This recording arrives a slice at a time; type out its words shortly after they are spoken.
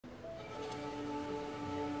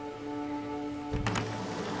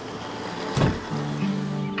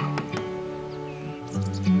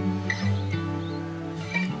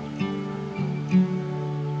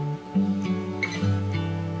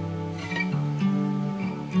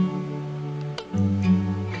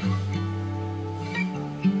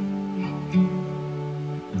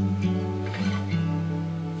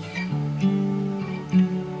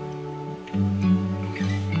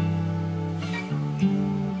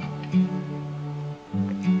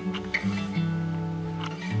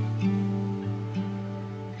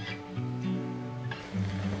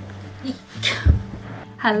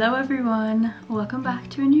Hello everyone, welcome back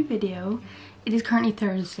to a new video. It is currently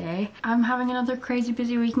Thursday. I'm having another crazy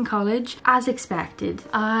busy week in college. As expected,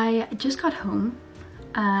 I just got home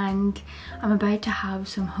and I'm about to have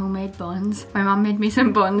some homemade buns. My mom made me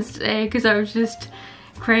some buns today because I was just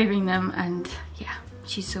craving them, and yeah,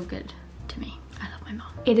 she's so good to me. I love my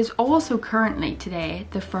mom. It is also currently today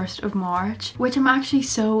the 1st of March, which I'm actually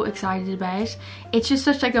so excited about. It's just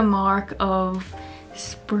such like a mark of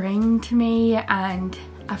spring to me and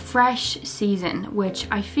a fresh season, which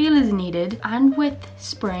I feel is needed. And with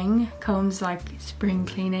spring comes like spring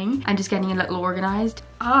cleaning and just getting a little organized.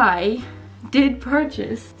 I did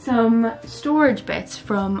purchase some storage bits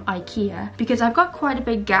from IKEA because I've got quite a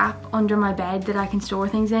big gap under my bed that I can store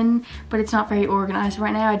things in, but it's not very organized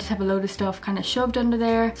right now. I just have a load of stuff kind of shoved under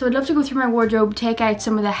there. So I'd love to go through my wardrobe, take out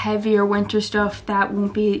some of the heavier winter stuff that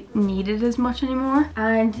won't be needed as much anymore,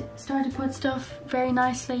 and start to put stuff very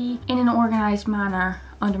nicely in an organized manner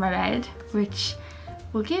under my bed, which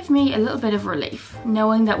will give me a little bit of relief,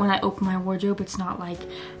 knowing that when I open my wardrobe it's not like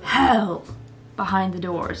hell behind the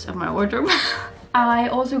doors of my wardrobe. I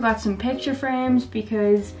also got some picture frames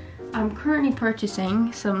because I'm currently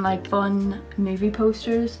purchasing some like fun movie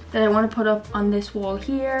posters that I want to put up on this wall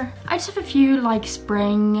here. I just have a few like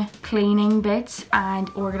spring cleaning bits and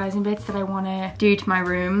organizing bits that I want to do to my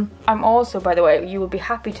room. I'm also, by the way, you will be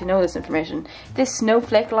happy to know this information, this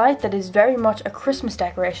snowflake light that is very much a Christmas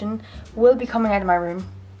decoration will be coming out of my room.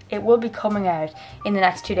 It will be coming out in the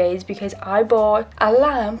next 2 days because I bought a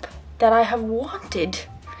lamp that I have wanted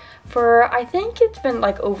for, I think it's been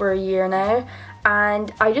like over a year now,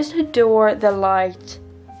 and I just adore the light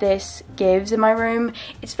this gives in my room.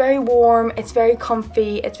 It's very warm, it's very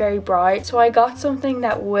comfy, it's very bright, so I got something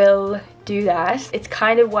that will do that. It's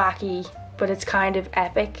kind of wacky, but it's kind of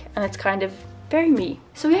epic, and it's kind of very me.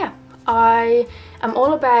 So yeah, I am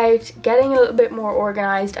all about getting a little bit more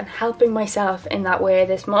organized and helping myself in that way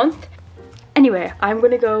this month. Anyway, I'm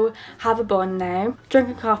gonna go have a bun now, drink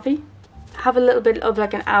a coffee, have a little bit of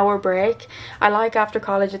like an hour break. I like after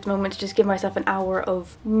college at the moment to just give myself an hour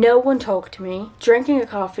of no one talk to me, drinking a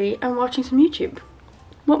coffee and watching some YouTube.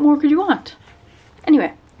 What more could you want?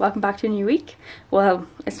 Anyway, welcome back to a new week. Well,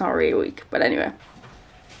 it's not really a week, but anyway.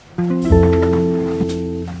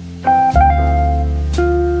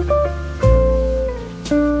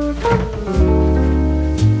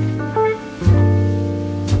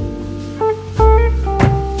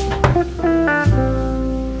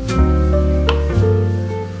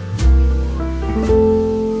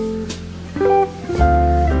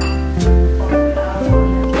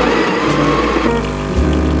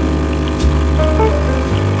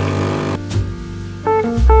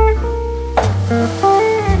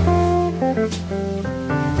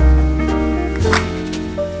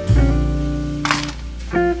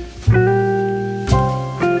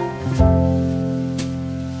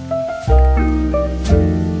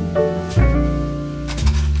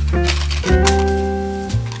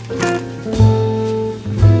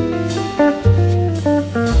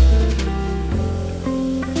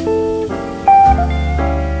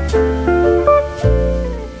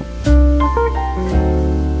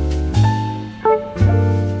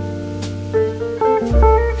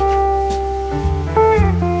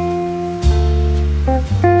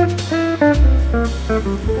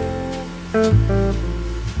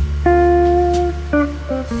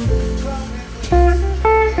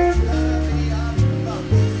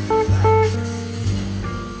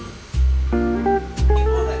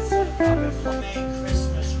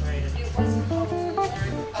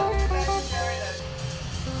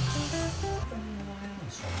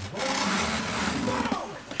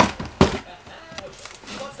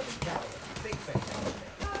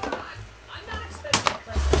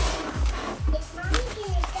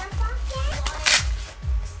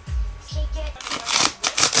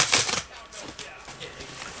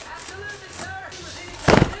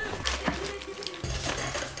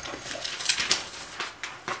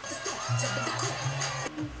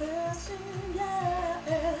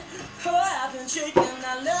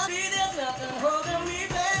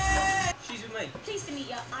 She's with me. Pleased to meet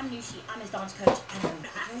you. I'm Nushi. I'm his dance coach.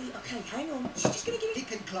 Okay, hang on. She's just gonna give me. He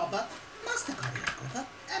can clobber. Master choreographer.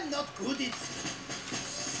 I'm not good at.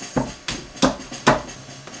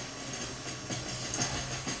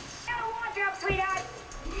 Wardrobe, sweetheart.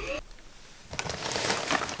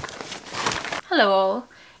 Hello all.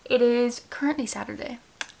 It is currently Saturday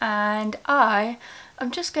and I'm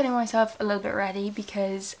just getting myself a little bit ready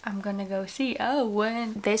because I'm gonna go see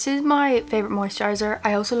Owen. This is my favorite moisturizer.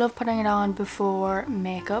 I also love putting it on before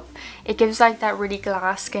makeup. It gives like that really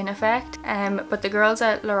glass skin effect, but the girls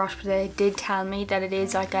at La Roche-Posay did tell me that it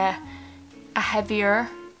is like a a heavier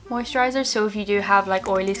moisturizer, so if you do have like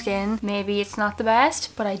oily skin, maybe it's not the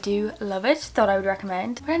best, but I do love it. Thought I would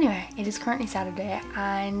recommend. But anyway, it is currently Saturday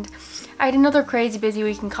and I had another crazy busy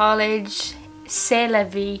week in college. C'est la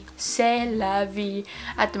vie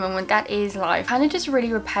at the moment. That is life. Kind of just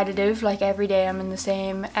really repetitive, like every day I'm in the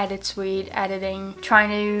same edit suite, editing,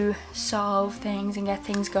 trying to solve things and get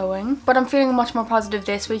things going. But I'm feeling much more positive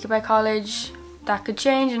this week about college. That could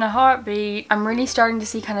change in a heartbeat. I'm really starting to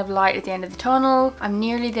see kind of light at the end of the tunnel. I'm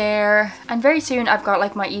nearly there, and very soon I've got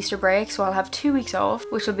like my Easter break, so I'll have 2 weeks off,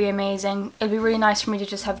 which will be amazing. It'll be really nice for me to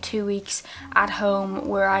just have 2 weeks at home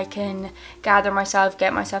where I can gather myself,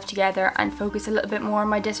 get myself together and focus a little bit more on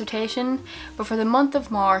my dissertation. But for the month of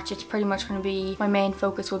March, it's pretty much going to be, my main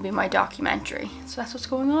focus will be my documentary. So that's what's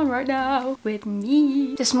going on right now with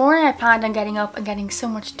me. This morning I planned on getting up and getting so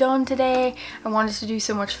much done today. I wanted to do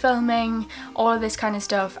so much filming, all of this kind of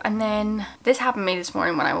stuff, and then this happened to me this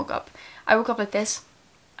morning when I woke up. I woke up like this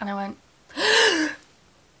and I went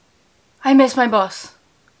I missed my bus,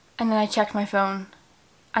 and then I checked my phone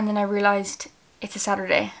and then I realized it's a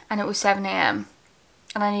Saturday and it was 7 AM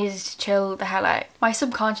and I needed to chill the hell out. My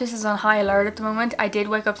subconscious is on high alert at the moment. I did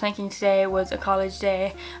wake up thinking today was a college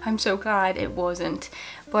day. I'm so glad it wasn't.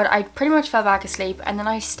 But I pretty much fell back asleep and then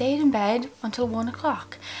I stayed in bed until 1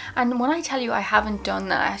 o'clock. And when I tell you I haven't done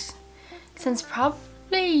that since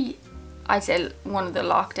probably, I'd say one of the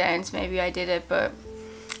lockdowns, maybe I did it, but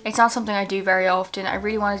it's not something I do very often. I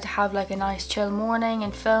really wanted to have like a nice chill morning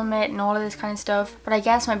and film it and all of this kind of stuff, but I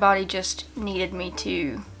guess my body just needed me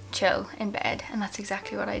to chill in bed, and that's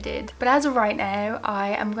exactly what I did. But as of right now, I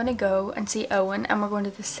am gonna go and see Owen, and we're going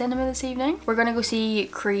to the cinema this evening. We're gonna go see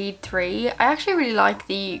Creed 3. I actually really like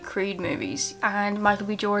the Creed movies, and Michael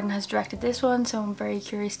B. Jordan has directed this one, so I'm very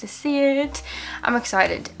curious to see it. I'm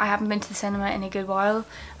excited. I haven't been to the cinema in a good while.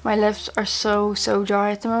 My lips are so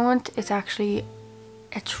dry at the moment. It's actually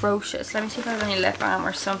atrocious. Let me see if I have any lip balm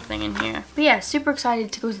or something in here. But yeah, super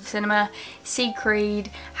excited to go to the cinema, see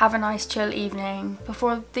Creed, have a nice chill evening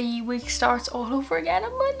before the week starts all over again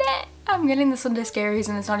on Monday. I'm getting the Sunday scaries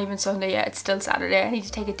and it's not even Sunday yet, it's still Saturday. I need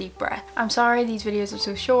to take a deep breath. I'm sorry these videos are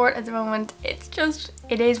so short at the moment. It's just,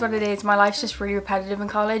 it is what it is. My life's just really repetitive in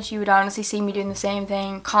college. You would honestly see me doing the same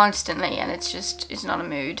thing constantly and it's just, it's not a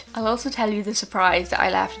mood. I'll also tell you the surprise that I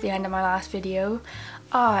left at the end of my last video.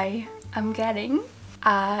 I am getting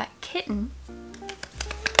a kitten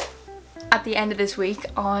at the end of this week.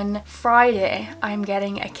 On Friday I'm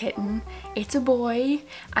getting a kitten. It's a boy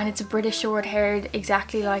and it's a British short haired,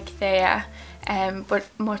 exactly like Thea, but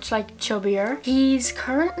much like chubbier. He's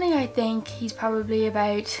currently, I think he's probably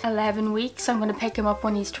about 11 weeks. I'm going to pick him up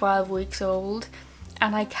when he's 12 weeks old.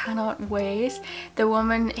 And I cannot wait. The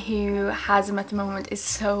woman who has him at the moment is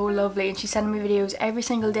so lovely and she's sending me videos every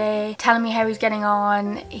single day telling me how he's getting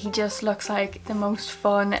on. He just looks like the most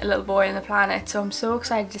fun little boy on the planet, so I'm so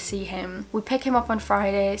excited to see him. We pick him up on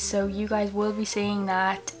Friday, so you guys will be seeing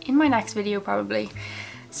that in my next video probably.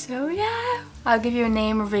 So yeah, I'll give you a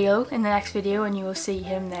name reveal in the next video and you will see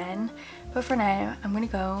him then. But for now, I'm gonna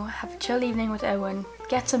go have a chill evening with Owen,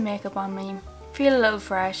 get some makeup on me, feel a little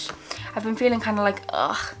fresh. I've been feeling kind of like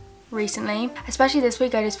ugh recently, especially this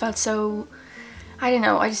week. I just felt so, I don't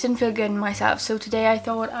know, I just didn't feel good in myself. So today I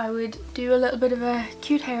thought I would do a little bit of a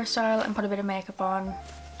cute hairstyle and put a bit of makeup on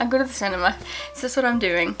and go to the cinema. So that's what I'm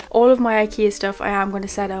doing. All of my IKEA stuff I am going to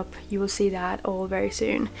set up. You will see that all very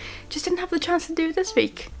soon. Just didn't have the chance to do it this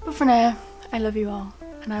week. But for now, I love you all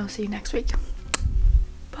and I will see you next week.